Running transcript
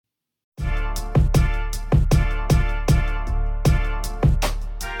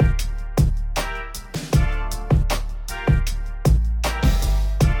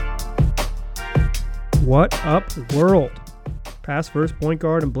What up, world? Past first point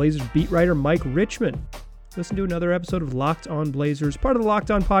guard and Blazers beat writer Mike Richman. Listen to another episode of Locked On Blazers, part of the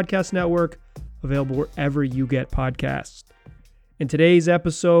Locked On Podcast Network, available wherever you get podcasts. In today's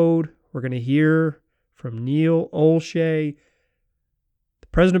episode, we're going to hear from Neil Olshey, the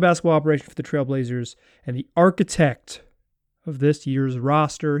president of basketball operations for the Trailblazers and the architect of this year's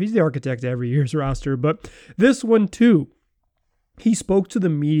roster. He's the architect of every year's roster, but this one too. He spoke to the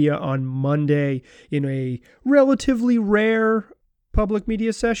media on Monday in a relatively rare public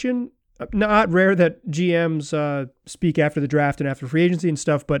media session. Not rare that GMs speak after the draft and after free agency and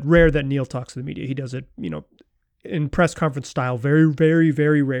stuff, but rare that Neil talks to the media. He does it, in press conference style very, very,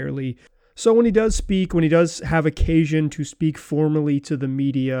 very rarely. So when he does speak, when he does have occasion to speak formally to the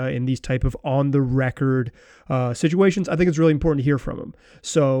media in these type of on-the-record situations, I think it's really important to hear from him.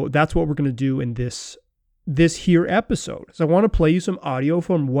 So that's what we're going to do in this here episode. So I want to play you some audio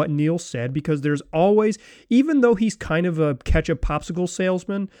from what Neil said, because there's always, even though he's kind of a ketchup popsicle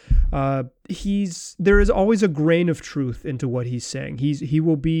salesman, there is always a grain of truth into what he's saying. He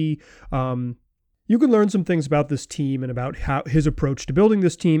will be, you can learn some things about this team and about how his approach to building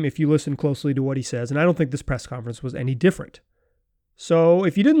this team if you listen closely to what he says. And I don't think this press conference was any different. So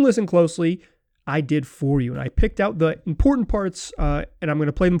if you didn't listen closely, I did for you, and I picked out the important parts, and I'm going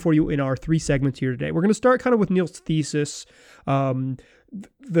to play them for you in our 3 segments here today. We're going to start kind of with Neil's thesis,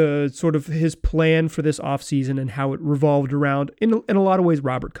 the sort of his plan for this offseason and how it revolved around, in a lot of ways,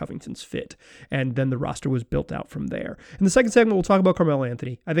 Robert Covington's fit, and then the roster was built out from there. In the second segment, we'll talk about Carmelo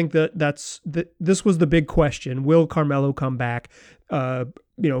Anthony. I think this was the big question. Will Carmelo come back? In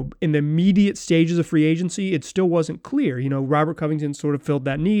the immediate stages of free agency, it still wasn't clear. Robert Covington sort of filled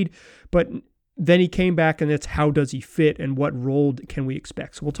that need, but then he came back, and it's how does he fit and what role can we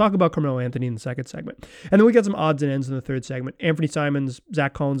expect? So we'll talk about Carmelo Anthony in the second segment. And then we got some odds and ends in the third segment. Anthony Simons,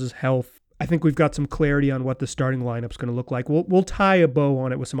 Zach Collins' health. I think we've got some clarity on what the starting lineup's going to look like. We'll tie a bow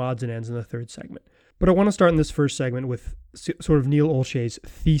on it with some odds and ends in the third segment. But I want to start in this first segment with sort of Neil Olshey's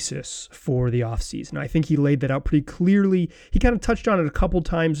thesis for the offseason. I think he laid that out pretty clearly. He kind of touched on it a couple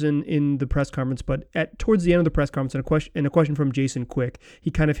times in the press conference, but towards the end of the press conference, in a question from Jason Quick,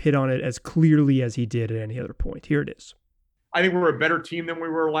 he kind of hit on it as clearly as he did at any other point. Here it is. I think we're a better team than we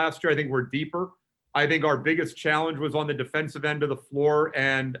were last year. I think we're deeper. I think our biggest challenge was on the defensive end of the floor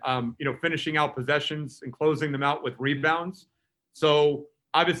and, finishing out possessions and closing them out with rebounds. So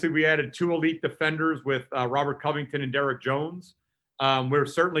obviously, we added 2 elite defenders with Robert Covington and Derek Jones. We're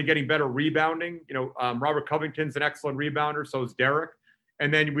certainly getting better rebounding. Robert Covington's an excellent rebounder, so is Derek.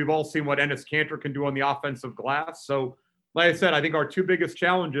 And then we've all seen what Enes Kanter can do on the offensive glass. So, like I said, I think our 2 biggest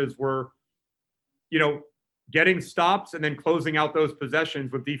challenges were, getting stops and then closing out those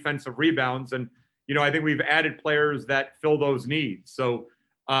possessions with defensive rebounds. And, I think we've added players that fill those needs. So,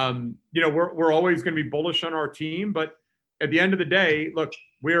 we're always going to be bullish on our team, but at the end of the day, look,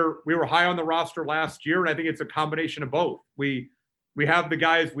 we were high on the roster last year, and I think it's a combination of both. We have the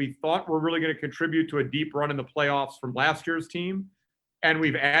guys we thought were really going to contribute to a deep run in the playoffs from last year's team, and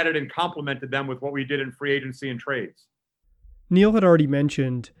we've added and complemented them with what we did in free agency and trades. Neil had already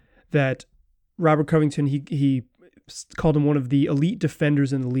mentioned that Robert Covington, he called him one of the elite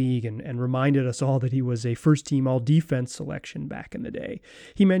defenders in the league and reminded us all that he was a first-team all-defense selection back in the day.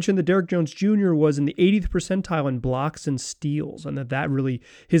 He mentioned that Derek Jones Jr. was in the 80th percentile in blocks and steals, and that really,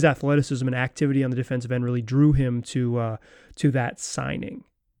 his athleticism and activity on the defensive end really drew him to that signing.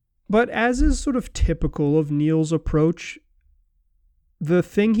 But as is sort of typical of Neil's approach, the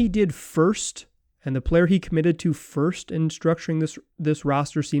thing he did first and the player he committed to first in structuring this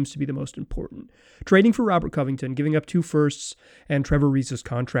roster seems to be the most important. Trading for Robert Covington, giving up 2 firsts and Trevor Ariza's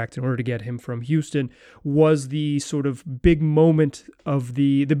contract in order to get him from Houston was the sort of big moment of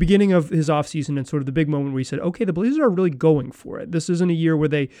the beginning of his offseason, and sort of the big moment where he said, okay, the Blazers are really going for it. This isn't a year where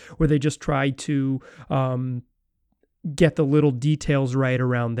they just try to get the little details right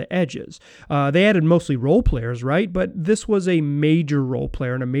around the edges. They added mostly role players, right? But this was a major role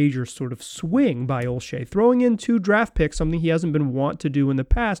player and a major sort of swing by Olshey. Throwing in 2 draft picks, something he hasn't been wont to do in the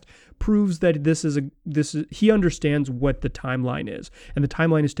past, proves that he understands what the timeline is. And the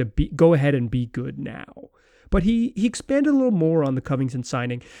timeline is to go ahead and be good now. But he expanded a little more on the Covington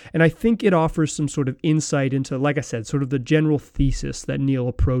signing, and I think it offers some sort of insight into, like I said, sort of the general thesis that Neil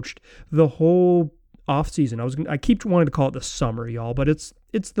approached the whole offseason. I keep wanting to call it the summer, y'all, but it's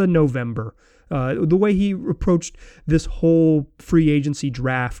the November. The way he approached this whole free agency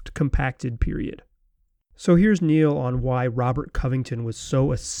draft compacted period. So here's Neil on why Robert Covington was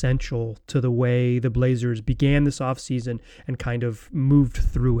so essential to the way the Blazers began this offseason and kind of moved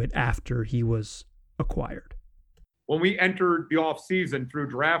through it after he was acquired. When we entered the offseason through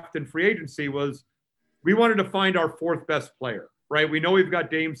draft and free agency was we wanted to find our fourth best player, right? We know we've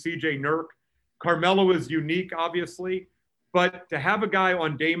got Dame CJ Nurk. Carmelo is unique, obviously, but to have a guy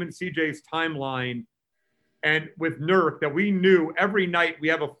on Dame and CJ's timeline and with Nurk that we knew every night we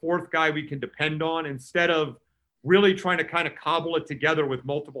have a fourth guy we can depend on instead of really trying to kind of cobble it together with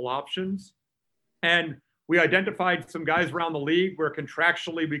multiple options. And we identified some guys around the league where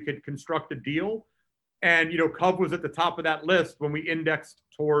contractually we could construct a deal. And, Cove was at the top of that list when we indexed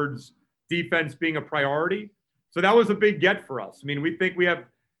towards defense being a priority. So that was a big get for us. I mean, we think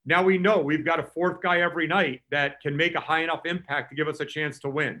now we know we've got a fourth guy every night that can make a high enough impact to give us a chance to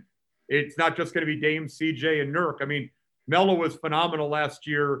win. It's not just going to be Dame, CJ, and Nurk. I mean, Melo was phenomenal last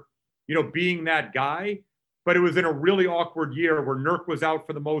year, being that guy, but it was in a really awkward year where Nurk was out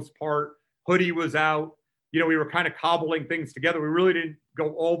for the most part. Hoodie was out. We were kind of cobbling things together. We really didn't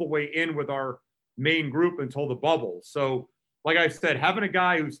go all the way in with our main group until the bubble. So, like I said, having a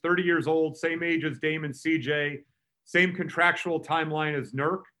guy who's 30 years old, same age as Dame and CJ, same contractual timeline as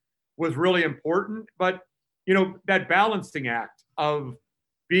Nurk was really important. But, that balancing act of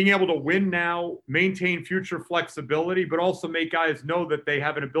being able to win now, maintain future flexibility, but also make guys know that they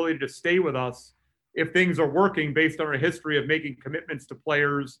have an ability to stay with us if things are working based on our history of making commitments to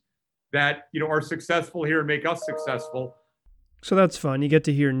players that, are successful here and make us successful. So that's fun. You get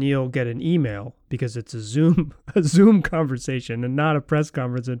to hear Neil get an email because it's a Zoom conversation and not a press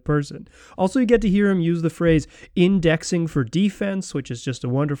conference in person. Also, you get to hear him use the phrase indexing for defense, which is just a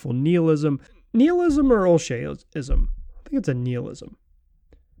wonderful Neil-ism. Neil-ism or Olshey-ism? I think it's a Neil-ism.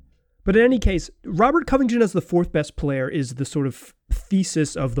 But in any case, Robert Covington as the fourth best player is the sort of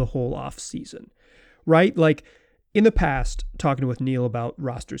thesis of the whole offseason, right? Like, in the past, talking with Neil about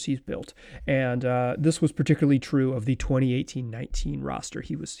rosters he's built, and this was particularly true of the 2018-19 roster.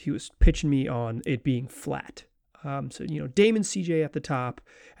 He was pitching me on it being flat. So Dame and CJ at the top,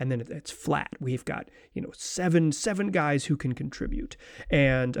 and then it's flat. We've got seven guys who can contribute,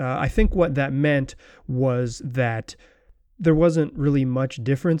 and I think what that meant was that there wasn't really much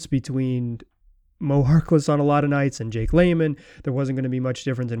difference between Mo Harkless on a lot of nights and Jake Layman. There wasn't going to be much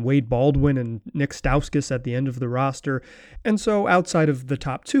difference in Wade Baldwin and Nick Stauskas at the end of the roster. And so outside of the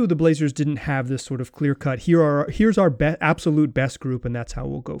top two, the Blazers didn't have this sort of clear cut, here's our absolute best group, and that's how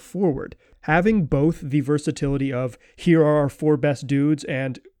we'll go forward. Having both the versatility of here are our four best dudes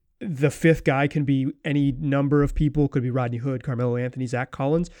and the fifth guy can be any number of people, could be Rodney Hood, Carmelo Anthony, Zach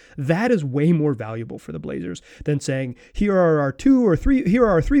Collins. That is way more valuable for the Blazers than saying, here are our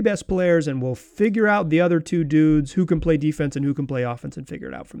three best players, and we'll figure out the other two dudes who can play defense and who can play offense and figure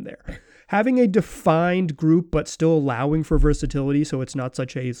it out from there. Having a defined group, but still allowing for versatility, so it's not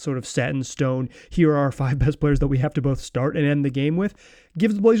such a sort of set in stone, here are our five best players that we have to both start and end the game with,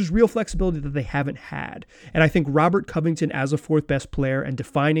 gives the Blazers real flexibility that they haven't had. And I think Robert Covington as a fourth best player and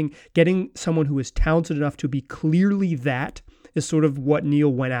getting someone who is talented enough to be clearly that is sort of what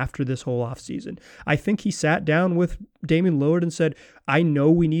Neil went after this whole offseason. I think he sat down with Damian Lillard and said, I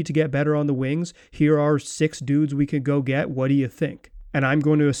know we need to get better on the wings. Here are 6 dudes we could go get. What do you think? And I'm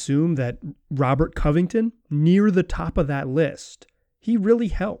going to assume that Robert Covington, near the top of that list, he really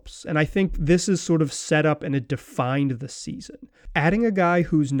helps. And I think this is sort of set up and it defined the season. Adding a guy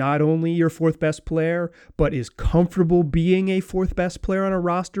who's not only your fourth best player, but is comfortable being a fourth best player on a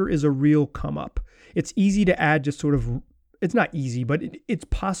roster is a real come up. It's easy to add just sort of, it's not easy, but it's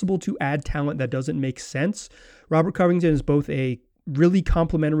possible to add talent that doesn't make sense. Robert Covington is both a really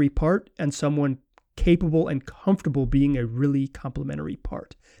complementary part and someone capable and comfortable being a really complementary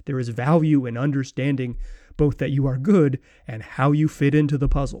part. There is value in understanding both that you are good and how you fit into the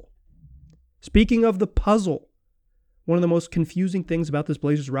puzzle. Speaking of the puzzle, one of the most confusing things about this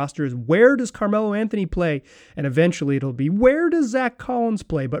Blazers roster is where does Carmelo Anthony play? And eventually it'll be where does Zach Collins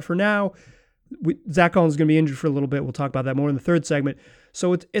play? But for now, Zach Collins is going to be injured for a little bit. We'll talk about that more in the third segment.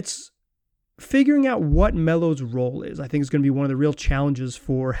 So it's figuring out what Melo's role is, I think, is going to be one of the real challenges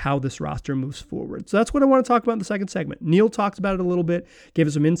for how this roster moves forward. So that's what I want to talk about in the second segment. Neil talked about it a little bit, gave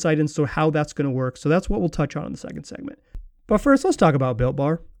us some insight into how that's going to work. So that's what we'll touch on in the second segment. But first, let's talk about Built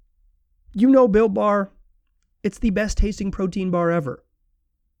Bar. You know Built Bar, it's the best tasting protein bar ever.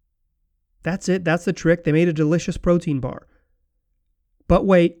 That's it. That's the trick. They made a delicious protein bar. But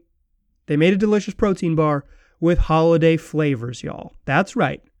wait, they made a delicious protein bar with holiday flavors, y'all. That's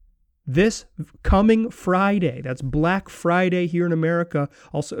right. This coming Friday, that's Black Friday here in America,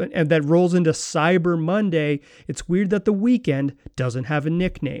 also, and that rolls into Cyber Monday. It's weird that the weekend doesn't have a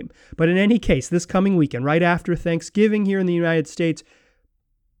nickname. But in any case, this coming weekend, right after Thanksgiving here in the United States,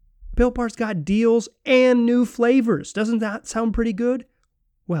 Built Bar's got deals and new flavors. Doesn't that sound pretty good?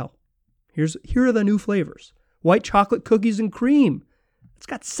 Well, here are the new flavors. White chocolate cookies and cream. It's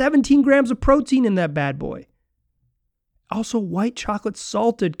got 17 grams of protein in that bad boy. Also, white chocolate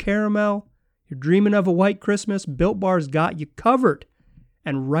salted caramel. You're dreaming of a white Christmas? Built Bar's got you covered.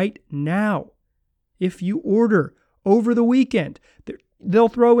 And right now, if you order over the weekend, they'll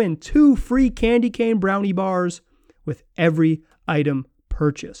throw in 2 free candy cane brownie bars with every item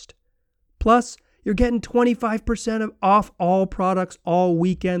purchased. Plus, you're getting 25% off all products all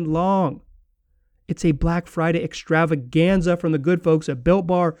weekend long. It's a Black Friday extravaganza from the good folks at Built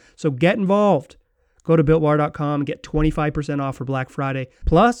Bar, so get involved. Go to BuiltBar.com and get 25% off for Black Friday.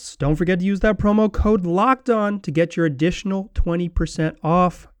 Plus, don't forget to use that promo code LOCKEDON to get your additional 20%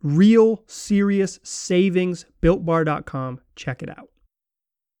 off. Real serious savings. BuiltBar.com. Check it out.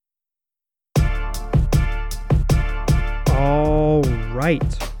 All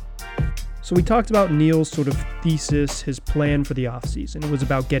right. So we talked about Neil's sort of thesis, his plan for the offseason. It was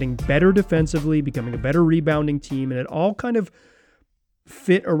about getting better defensively, becoming a better rebounding team, and it all kind of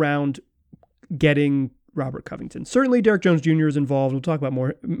fit around getting Robert Covington. Certainly Derek Jones Jr. is involved. We'll talk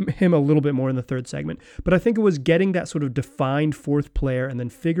about him a little bit more in the third segment. But I think it was getting that sort of defined fourth player and then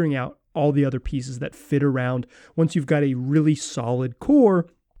figuring out all the other pieces that fit around once you've got a really solid core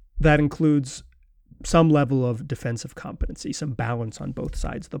that includes some level of defensive competency, some balance on both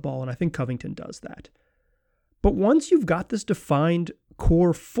sides of the ball, and I think Covington does that. But once you've got this defined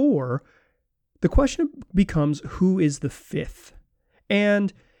core 4, the question becomes, who is the fifth?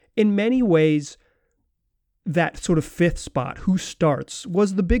 And in many ways, that sort of fifth spot, who starts,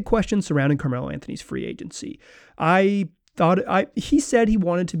 was the big question surrounding Carmelo Anthony's free agency. He said he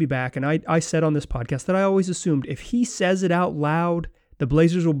wanted to be back, and I said on this podcast that I always assumed if he says it out loud, the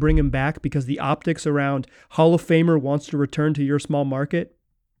Blazers will bring him back because the optics around Hall of Famer wants to return to your small market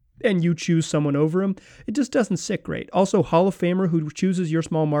and you choose someone over him, it just doesn't sit great. Also, Hall of Famer who chooses your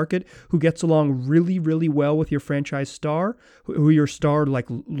small market, who gets along really, really well with your franchise star, who your star like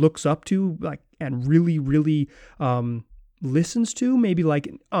looks up to, like, and really, really listens to, maybe like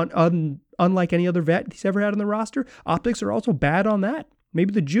unlike any other vet he's ever had on the roster. Optics are also bad on that.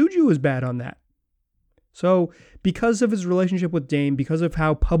 Maybe the juju is bad on that. So because of his relationship with Dame, because of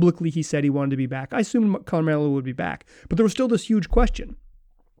how publicly he said he wanted to be back, I assumed Carmelo would be back. But there was still this huge question.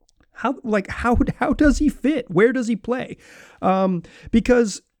 How does he fit? Where does he play?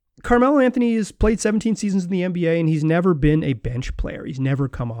 Because Carmelo Anthony has played 17 seasons in the NBA and he's never been a bench player. He's never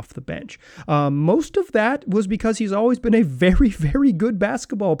come off the bench. Most of that was because he's always been a very, very good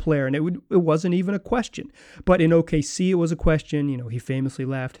basketball player, and it wasn't even a question. But in OKC, it was a question. You know, he famously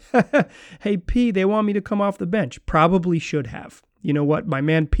laughed, "Hey, P, they want me to come off the bench." Probably should have. You know what? My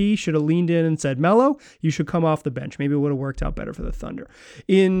man P should have leaned in and said, "Melo, you should come off the bench." Maybe it would have worked out better for the Thunder.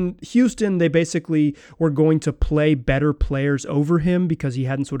 In Houston, they basically were going to play better players over him because he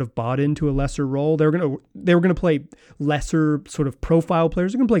hadn't sort of bought into a lesser role. They were going to play lesser sort of profile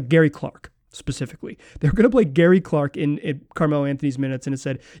players. They're going to play Gary Clark specifically. They were going to play Gary Clark in Carmelo Anthony's minutes, and it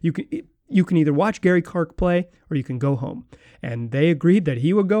said you can either watch Gary Clark play or you can go home. And they agreed that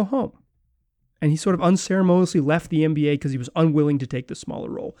he would go home. And he sort of unceremoniously left the NBA because he was unwilling to take the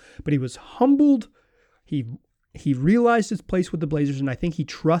smaller role. But he was humbled. He realized his place with the Blazers, and I think he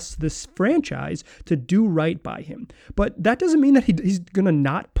trusts this franchise to do right by him. But that doesn't mean that he's going to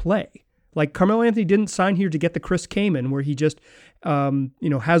not play. Like, Carmelo Anthony didn't sign here to get the Chris Kaman, where he just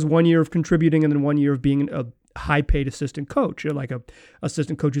has 1 year of contributing and then 1 year of being a high-paid assistant coach, or like a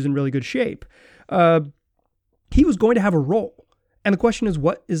assistant coach who's in really good shape. He was going to have a role. And the question is,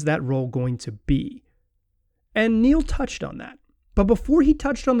 what is that role going to be? And Neil touched on that. But before he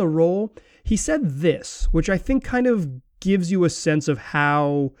touched on the role, he said this, which I think kind of gives you a sense of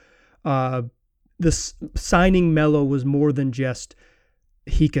how the signing Melo was more than just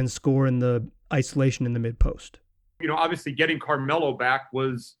he can score in the isolation in the mid-post. You know, obviously getting Carmelo back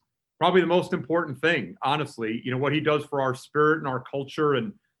was probably the most important thing, honestly. You know, what he does for our spirit and our culture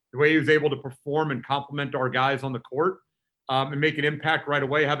and the way he was able to perform and complement our guys on the court. And make an impact right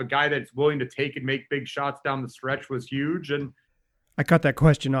away, have a guy that's willing to take and make big shots down the stretch was huge. And I cut that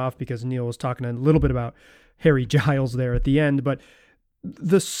question off because Neil was talking a little bit about Harry Giles there at the end, but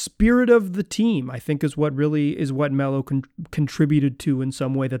the spirit of the team, I think, is what Melo contributed to in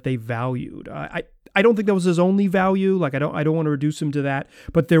some way that they valued. I don't think that was his only value. Like, I don't want to reduce him to that,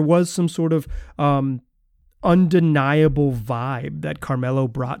 but there was some sort of undeniable vibe that Carmelo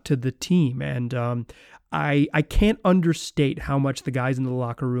brought to the team. And I can't understate how much the guys in the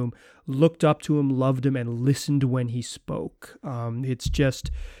locker room looked up to him, loved him, and listened when he spoke. It's just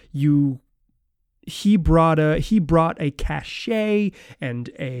he brought a cachet and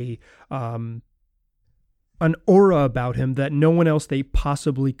a an aura about him that no one else they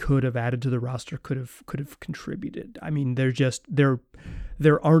possibly could have added to the roster could have contributed. I mean,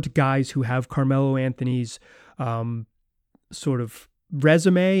 there aren't guys who have Carmelo Anthony's sort of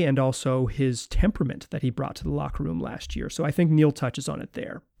resume and also his temperament that he brought to the locker room last year. So I think Neil touches on it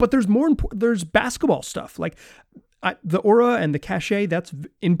there. But there's basketball stuff. Like the aura and the cachet, that's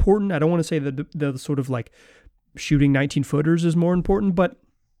important. I don't want to say that the sort of like shooting 19-footers is more important, but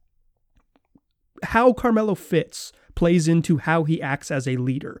how Carmelo fits plays into how he acts as a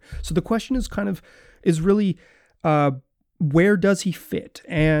leader. So the question is really where does he fit?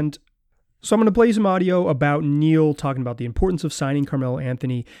 And so I'm going to play some audio about Neil talking about the importance of signing Carmelo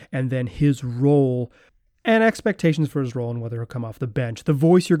Anthony and then his role and expectations for his role and whether he'll come off the bench. The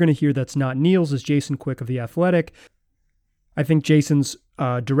voice you're going to hear that's not Neil's is Jason Quick of The Athletic. I think Jason's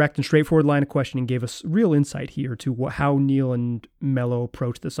direct and straightforward line of questioning gave us real insight here to how Neil and Melo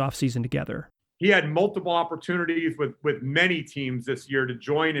approached this offseason together. He had multiple opportunities with many teams this year to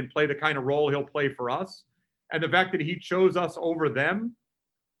join and play the kind of role he'll play for us. And the fact that he chose us over them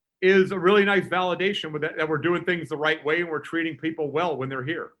is a really nice validation with that we're doing things the right way and we're treating people well when they're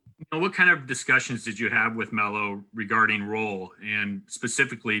here. What kind of discussions did you have with Melo regarding role, and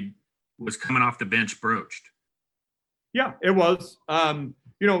specifically was coming off the bench broached? Yeah, it was.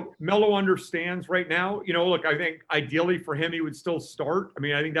 Melo understands right now, look, I think ideally for him, he would still start. I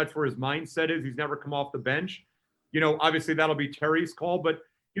mean, I think that's where his mindset is. He's never come off the bench. Obviously that'll be Terry's call, but,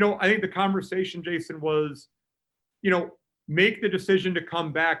 I think the conversation, Jason, was, make the decision to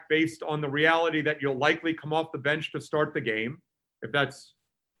come back based on the reality that you'll likely come off the bench to start the game. If that's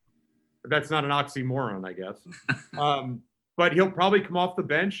not an oxymoron, I guess. But he'll probably come off the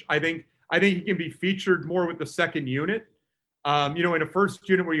bench. I think he can be featured more with the second unit. In a first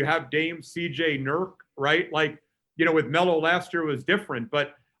unit where you have Dame, CJ, Nurk, right? Like, with Melo last year was different.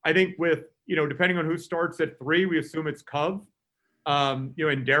 But I think with, depending on who starts at 3, we assume it's Cove,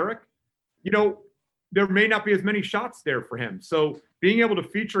 and Derek. There may not be as many shots there for him. So being able to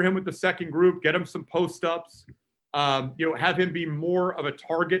feature him with the second group, get him some post-ups, have him be more of a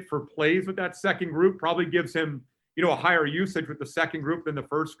target for plays with that second group probably gives him, a higher usage with the second group than the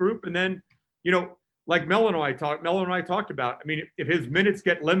first group. And then, like Melo and I talked about, I mean, if his minutes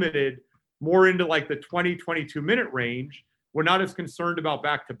get limited more into like the 20, 22-minute range, we're not as concerned about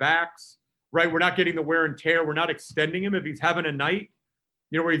back-to-backs, right? We're not getting the wear and tear. We're not extending him. If he's having a night,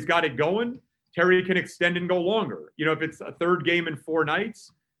 where he's got it going, Terry can extend and go longer. If it's a third game in 4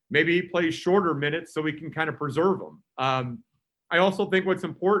 nights, maybe he plays shorter minutes so we can kind of preserve him. I also think what's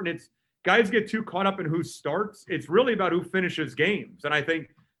important, it's guys get too caught up in who starts. It's really about who finishes games. And I think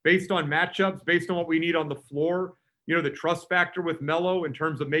based on matchups, based on what we need on the floor, the trust factor with Melo in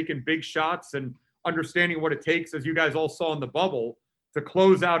terms of making big shots and understanding what it takes, as you guys all saw in the bubble, to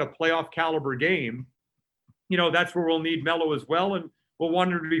close out a playoff caliber game, that's where we'll need Melo as well. And we'll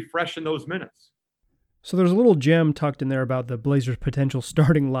want him to be fresh in those minutes. So there's a little gem tucked in there about the Blazers' potential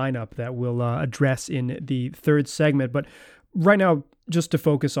starting lineup that we'll address in the third segment. But right now, just to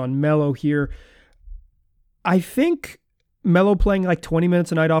focus on Melo here, I think Melo playing like 20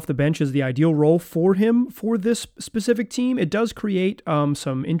 minutes a night off the bench is the ideal role for him for this specific team. It does create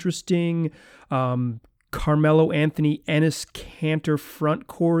some interesting Carmelo Anthony, Enes Kanter front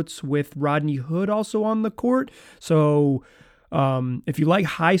courts with Rodney Hood also on the court. So if you like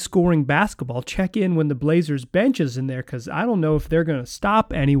high-scoring basketball, check in when the Blazers bench is in there, because I don't know if they're going to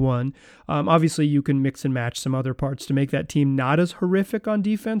stop anyone. Obviously, you can mix and match some other parts to make that team not as horrific on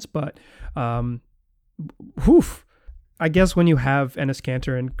defense, but I guess when you have Enes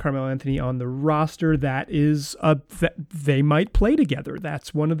Kanter and Carmelo Anthony on the roster, they might play together.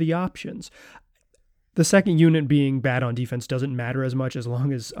 That's one of the options. The second unit being bad on defense doesn't matter as much as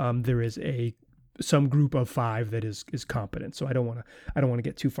long as there is some group of 5 that is competent. So I don't want to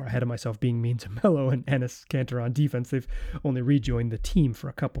get too far ahead of myself being mean to Melo and Enes Kanter on defense. They've only rejoined the team for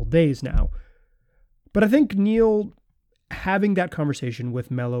a couple days now. But I think Neil having that conversation with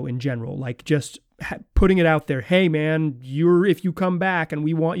Melo in general, like just putting it out there, hey man, if you come back and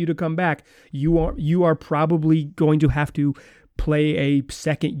we want you to come back, you are probably going to have to play a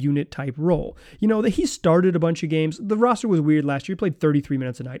second unit type role. That he started a bunch of games. The roster was weird last year. He played 33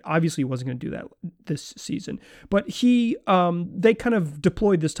 minutes a night. Obviously, he wasn't going to do that this season. But they kind of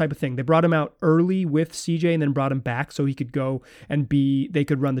deployed this type of thing. They brought him out early with CJ and then brought him back so he could go and they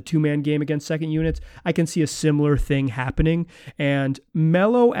could run the 2-man game against second units. I can see a similar thing happening. And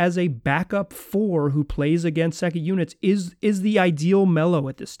Melo as a backup 4 who plays against second units is the ideal Melo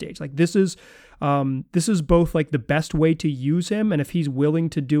at this stage. Like this is both like the best way to use him, and if he's willing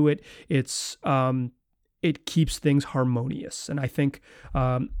to do it, it keeps things harmonious. And I think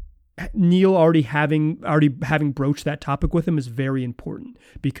Neil already having broached that topic with him is very important,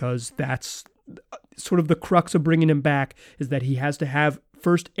 because that's sort of the crux of bringing him back, is that he has to have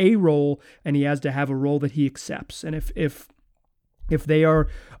first a role, and he has to have a role that he accepts. And if they are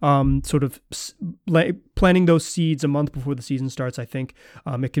sort of planting those seeds a month before the season starts, I think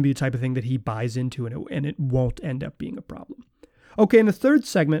it can be the type of thing that he buys into, and it won't end up being a problem. Okay, in the third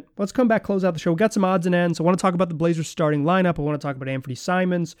segment, let's come back, close out the show. We've got some odds and ends. I want to talk about the Blazers starting lineup. I want to talk about Anfernee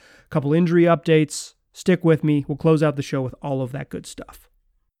Simons, a couple injury updates. Stick with me. We'll close out the show with all of that good stuff.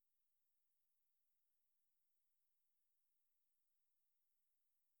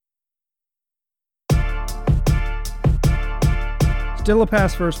 Still a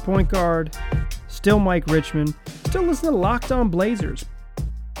pass first point guard. Still Mike Richman. Still listen to Locked On Blazers.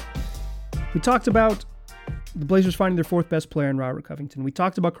 We talked about the Blazers finding their fourth best player in Robert Covington. We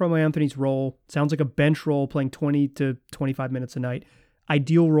talked about Carmelo Anthony's role. Sounds like a bench role, playing 20 to 25 minutes a night.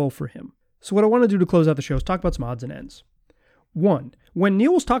 Ideal role for him. So what I want to do to close out the show is talk about some odds and ends. One, when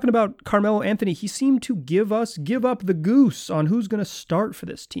Neil was talking about Carmelo Anthony, he seemed to give up the goose on who's going to start for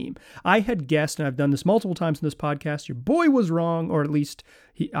this team. I had guessed, and I've done this multiple times in this podcast, your boy was wrong, or at least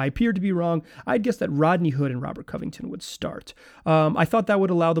I appeared to be wrong. I'd guessed that Rodney Hood and Robert Covington would start. I thought that would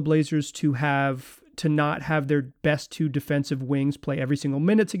allow the Blazers to not have their best two defensive wings play every single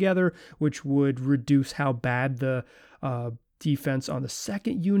minute together, which would reduce how bad the defense on the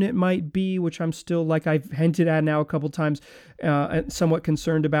second unit might be, which I'm still, like I've hinted at now a couple times, somewhat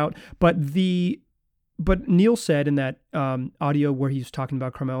concerned about. But Neil said in that audio where he's talking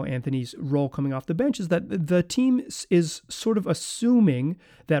about Carmelo Anthony's role coming off the bench is that the team is sort of assuming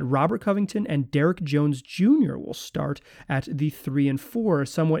that Robert Covington and Derrick Jones Jr. will start at the 3 and 4,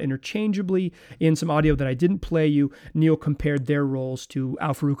 somewhat interchangeably. In some audio that I didn't play you, Neil compared their roles to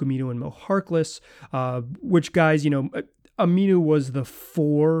Al-Farouq Aminu and Mo Harkless, which guys, Aminu was the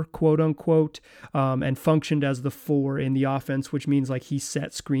 4, quote unquote, and functioned as the 4 in the offense, which means like he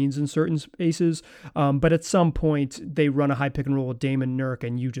set screens in certain spaces. But at some point they run a high pick and roll with Damon Nurk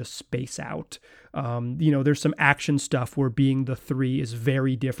and you just space out. There's some action stuff where being the 3 is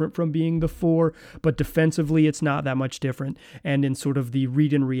very different from being the 4, but defensively it's not that much different. And in sort of the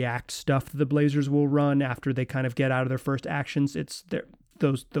read and react stuff that the Blazers will run after they kind of get out of their first actions, it's there.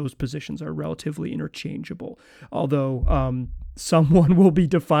 Those positions are relatively interchangeable, although someone will be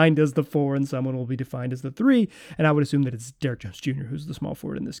defined as the 4 and someone will be defined as the 3, and I would assume that it's Derrick Jones Jr. who's the small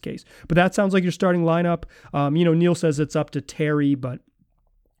forward in this case. But that sounds like your starting lineup. Neil says it's up to Terry, but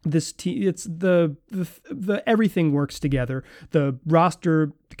this team, it's the everything works together. The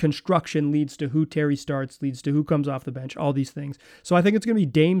roster construction leads to who Terry starts, leads to who comes off the bench, all these things. So I think it's going to be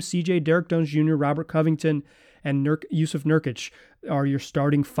Dame, CJ, Derrick Jones Jr., Robert Covington, and Jusuf Nurkic are your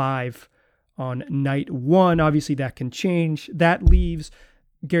starting 5 on night 1. Obviously, that can change. That leaves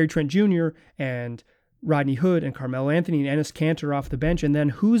Gary Trent Jr. and Rodney Hood and Carmelo Anthony and Enes Kanter off the bench. And then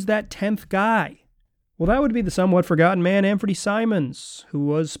who's that 10th guy? Well, that would be the somewhat forgotten man, Anfernee Simons, who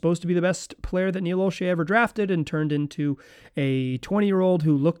was supposed to be the best player that Neil Olshey ever drafted and turned into a 20-year-old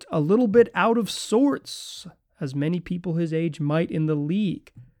who looked a little bit out of sorts, as many people his age might in the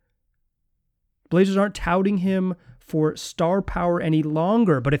league. Blazers aren't touting him for star power any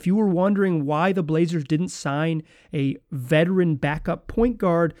longer, but if you were wondering why the Blazers didn't sign a veteran backup point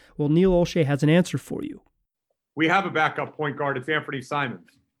guard, well, Neil Olshey has an answer for you. We have a backup point guard. It's Anfernee Simons.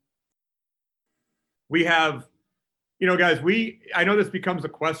 We have, guys, I know this becomes a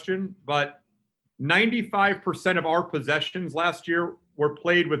question, but 95% of our possessions last year were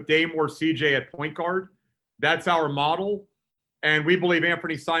played with Dame or CJ at point guard. That's our model. And we believe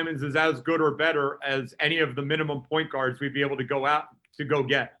Anfernee Simons is as good or better as any of the minimum point guards we'd be able to go out to go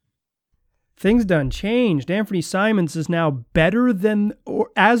get. Things done changed. Anfernee Simons is now better than, or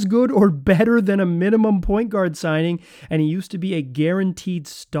as good or better than a minimum point guard signing, and he used to be a guaranteed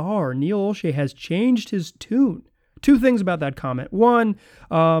star. Neil Olshey has changed his tune. 2 things about that comment. One,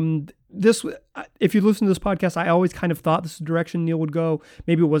 if you listen to this podcast, I always kind of thought this is the direction Neil would go.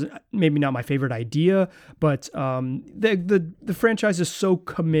 Maybe not my favorite idea, but the franchise is so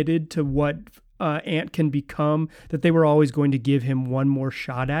committed to what Ant can become that they were always going to give him one more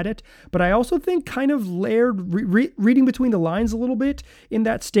shot at it. But I also think kind of reading between the lines a little bit in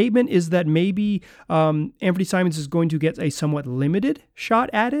that statement is that maybe Anfernee Simons is going to get a somewhat limited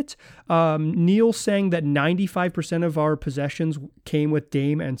shot at it. Neil saying that 95% of our possessions came with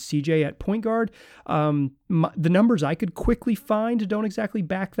Dame and CJ at point guard. The numbers I could quickly find don't exactly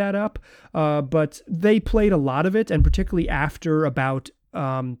back that up, but they played a lot of it, and particularly after about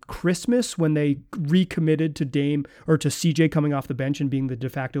Christmas when they recommitted to Dame or to CJ coming off the bench and being the de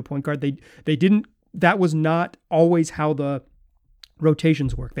facto point guard. They didn't. That was not always how the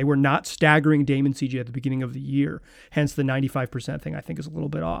rotations work. They were not staggering Dame and CJ at the beginning of the year. Hence the 95% thing I think is a little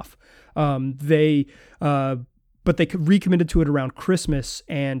bit off. But they recommitted to it around Christmas,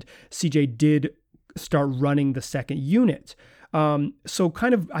 and CJ did start running the second unit. So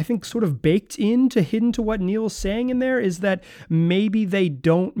kind of, I think, sort of baked into, hidden to what Neil is saying in there is that maybe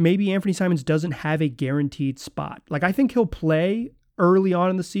Anthony Simons doesn't have a guaranteed spot. Like, I think he'll play early on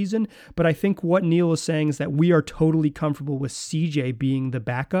in the season, but I think what Neil is saying is that we are totally comfortable with CJ being the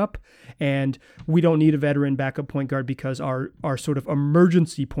backup, and we don't need a veteran backup point guard because our sort of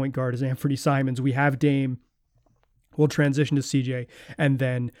emergency point guard is Anthony Simons. We have Dame. We'll transition to CJ, and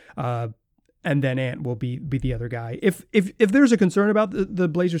then Ant will be the other guy. If there's a concern about the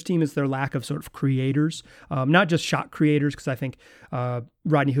Blazers team, is their lack of sort of creators, not just shot creators, because I think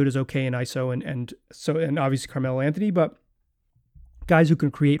Rodney Hood is okay in ISO and obviously Carmelo Anthony, but guys who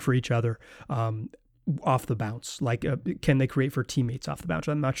can create for each other off the bounce. Like, can they create for teammates off the bounce?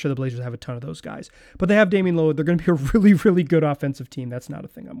 I'm not sure the Blazers have a ton of those guys, but they have Damian Lillard. They're going to be a really, really good offensive team. That's not a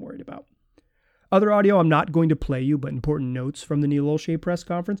thing I'm worried about. Other audio I'm not going to play you, but important notes from the Neil Olshey press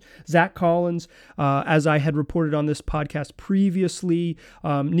conference. Zach Collins, as I had reported on this podcast previously,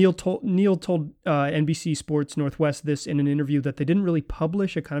 Neil told NBC Sports Northwest this in an interview that they didn't really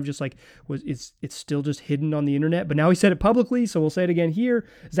publish. It kind of just like it's still just hidden on the internet. But now he said it publicly, so we'll say it again here.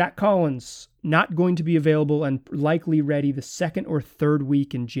 Zach Collins, not going to be available and likely ready the second or third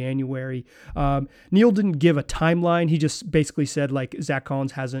week in January. Neil didn't give a timeline. He just basically said, like, Zach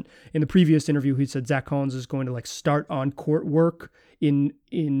Collins hasn't, in the previous interview, he said Zach Collins is going to like start on court work in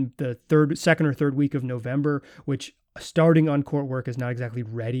the second or third week of November, which starting on court work is not exactly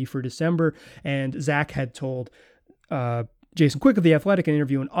ready for December. And Zach had told Jason Quick of The Athletic in an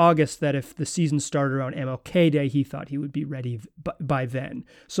interview in August that if the season started around MLK Day, he thought he would be ready by then.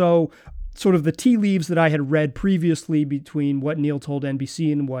 So sort of the tea leaves that I had read previously between what Neil told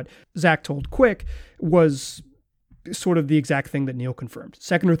NBC and what Zach told Quick was sort of the exact thing that Neil confirmed.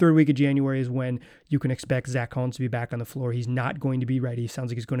 Second or third week of January is when you can expect Zach Collins to be back on the floor. He's not going to be ready. Sounds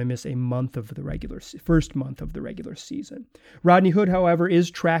like he's going to miss a month of the first month of the regular season. Rodney Hood, however,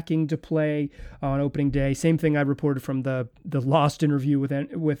 is tracking to play on opening day. Same thing I reported from the Lost interview with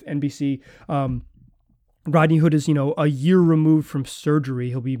NBC. Rodney Hood is, a year removed from surgery.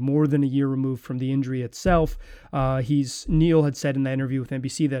 He'll be more than a year removed from the injury itself. Neil had said in that interview with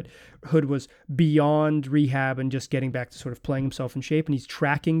NBC that Hood was beyond rehab and just getting back to sort of playing himself in shape, and he's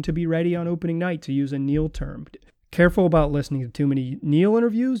tracking to be ready on opening night, to use a Neil term. Careful about listening to too many Neil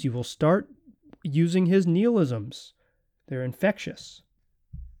interviews. You will start using his Neilisms. They're infectious.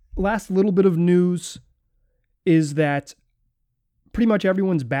 Last little bit of news is that pretty much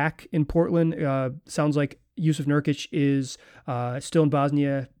everyone's back in Portland. Sounds like Jusuf Nurkic is still in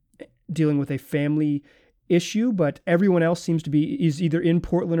Bosnia dealing with a family issue, but everyone else seems to is either in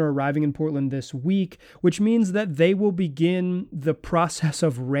Portland or arriving in Portland this week, which means that they will begin the process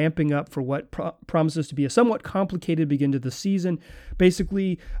of ramping up for what promises to be a somewhat complicated begin to the season.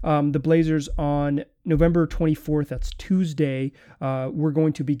 Basically, the Blazers on November 24th, that's Tuesday, we're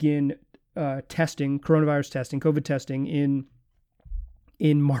going to begin coronavirus testing, COVID testing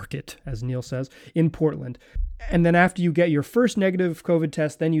in market, as Neil says, in Portland. And then after you get your first negative COVID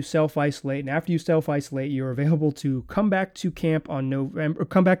test, then you self-isolate. And after you self-isolate, you're available to come back to camp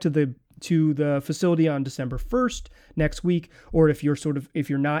come back to the facility on December 1st next week. Or if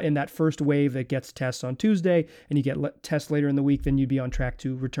you're not in that first wave that gets tests on Tuesday and you get tests later in the week, then you'd be on track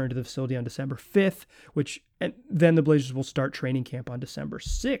to return to the facility on December 5th, and then the Blazers will start training camp on December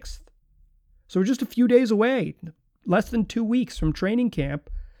 6th. So we're just a few days away. Less than 2 weeks from training camp,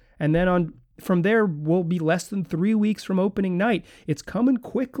 and then from there we'll be less than 3 weeks from opening night. It's coming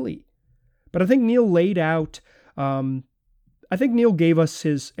quickly, but I think Neil laid out. I think Neil gave us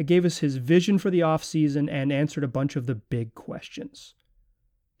his vision for the offseason and answered a bunch of the big questions.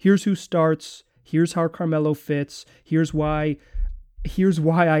 Here's who starts. Here's how Carmelo fits. Here's why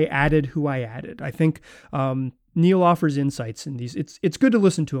I added who I added. I think Neil offers insights in these. It's good to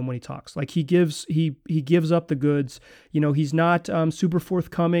listen to him when he talks. Like he gives up the goods. He's not super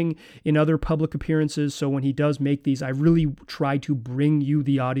forthcoming in other public appearances. So when he does make these, I really try to bring you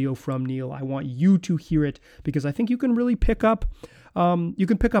the audio from Neil. I want you to hear it because I think you can really pick up. You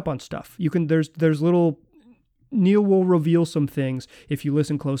can pick up on stuff. There's little. Neil will reveal some things if you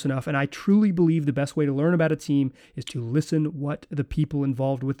listen close enough, and I truly believe the best way to learn about a team is to listen what the people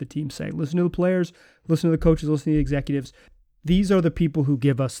involved with the team say. Listen to the players, listen to the coaches, listen to the executives. These are the people who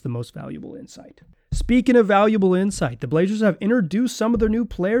give us the most valuable insight. Speaking of valuable insight, the Blazers have introduced some of their new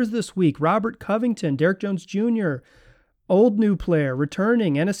players this week. Robert Covington, Derek Jones Jr., old new player,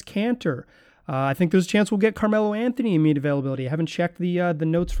 returning, Enes Kanter. I think there's a chance we'll get Carmelo Anthony immediate availability. I haven't checked the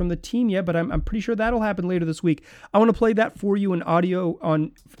notes from the team yet, but I'm pretty sure that'll happen later this week. I want to play that for you in audio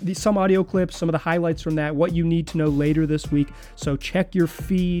on some audio clips, some of the highlights from that, what you need to know later this week. So check your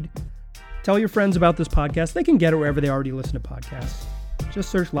feed. Tell your friends about this podcast. They can get it wherever they already listen to podcasts. Just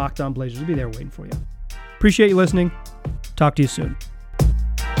search Locked On Blazers. It'll be there waiting for you. Appreciate you listening. Talk to you soon.